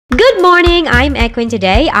Good morning, I'm Echo and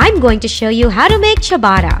today I'm going to show you how to make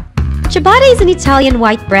ciabatta. Ciabatta is an Italian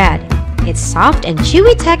white bread. Its soft and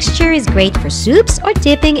chewy texture is great for soups or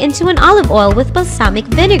dipping into an olive oil with balsamic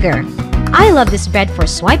vinegar. I love this bread for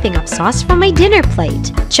swiping up sauce from my dinner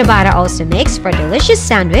plate. Ciabatta also makes for a delicious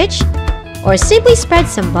sandwich, or simply spread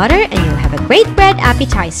some butter and you'll have a great bread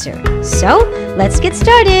appetizer. So, let's get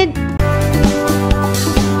started!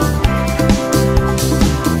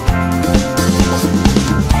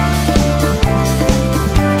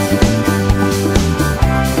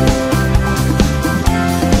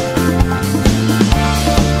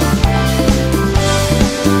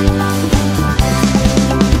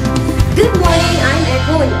 Good morning, I'm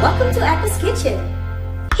Echo and welcome to Echo's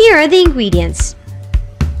Kitchen. Here are the ingredients.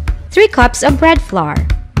 3 cups of bread flour,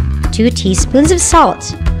 2 teaspoons of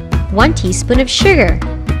salt, 1 teaspoon of sugar,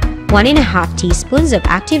 1½ teaspoons of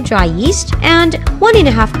active dry yeast, and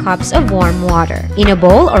 1½ cups of warm water. In a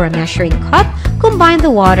bowl or a measuring cup, combine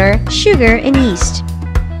the water, sugar, and yeast.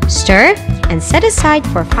 Stir and set aside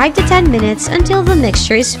for 5 to 10 minutes until the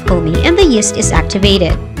mixture is foamy and the yeast is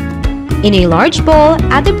activated. In a large bowl,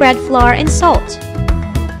 add the bread flour and salt.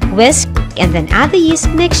 Whisk and then add the yeast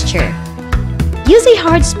mixture. Use a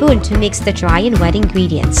hard spoon to mix the dry and wet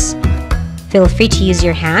ingredients. Feel free to use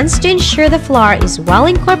your hands to ensure the flour is well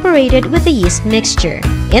incorporated with the yeast mixture.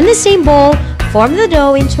 In the same bowl, form the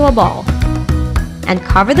dough into a ball and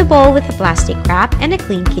cover the bowl with a plastic wrap and a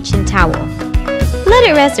clean kitchen towel. Let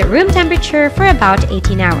it rest at room temperature for about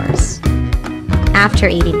 18 hours. After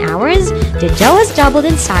 18 hours, the dough has doubled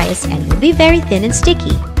in size and will be very thin and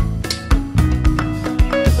sticky.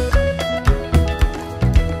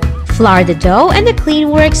 Flour the dough and a clean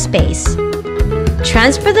workspace.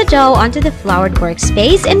 Transfer the dough onto the floured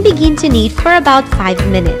workspace and begin to knead for about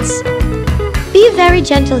 5 minutes. Be very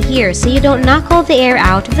gentle here so you don't knock all the air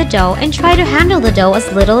out of the dough and try to handle the dough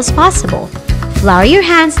as little as possible. Flour your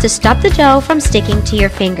hands to stop the dough from sticking to your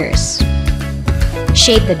fingers.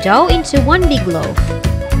 Shape the dough into one big loaf.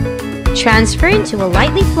 Transfer into a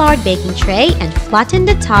lightly floured baking tray and flatten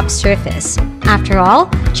the top surface. After all,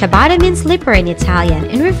 ciabatta means lipper in Italian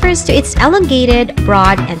and refers to its elongated,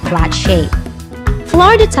 broad, and flat shape.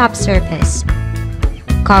 Flour the top surface.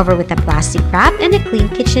 Cover with a plastic wrap and a clean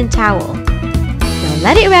kitchen towel. Now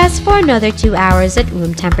let it rest for another 2 hours at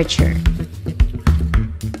room temperature.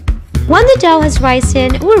 When the dough has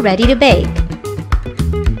risen, we're ready to bake.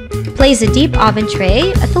 Place a deep oven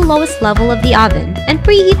tray at the lowest level of the oven and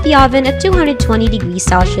preheat the oven at 220 degrees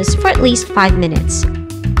Celsius for at least 5 minutes.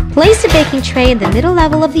 Place the baking tray in the middle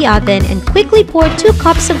level of the oven and quickly pour 2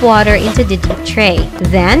 cups of water into the deep tray.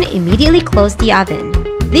 Then, immediately close the oven.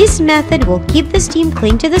 This method will keep the steam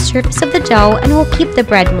cling to the surface of the dough and will keep the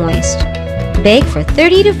bread moist. Bake for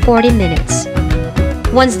 30 to 40 minutes.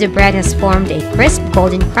 Once the bread has formed a crisp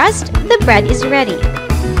golden crust, the bread is ready.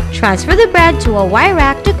 Transfer the bread to a wire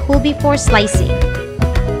rack to cool before slicing.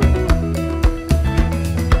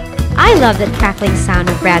 I love that crackling sound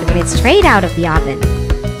of bread when it's straight out of the oven.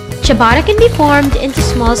 Ciabatta can be formed into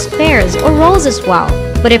small squares or rolls as well,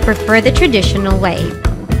 but I prefer the traditional way.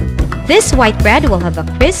 This white bread will have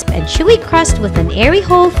a crisp and chewy crust with an airy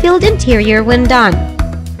hole-filled interior when done.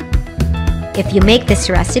 If you make this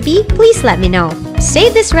recipe, please let me know.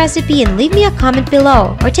 Save this recipe and leave me a comment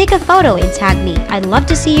below or take a photo and tag me. I'd love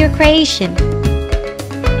to see your creation.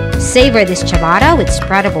 Savor this ciabatta with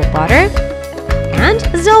spreadable butter. And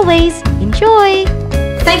as always, enjoy!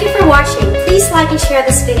 Thank you for watching. Please like and share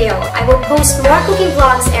this video. I will post more cooking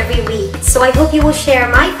vlogs every week, so I hope you will share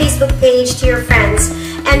my Facebook page to your friends,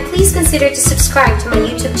 and please consider to subscribe to my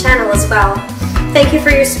YouTube channel as well. Thank you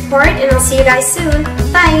for your support and I'll see you guys soon.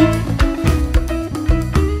 Bye!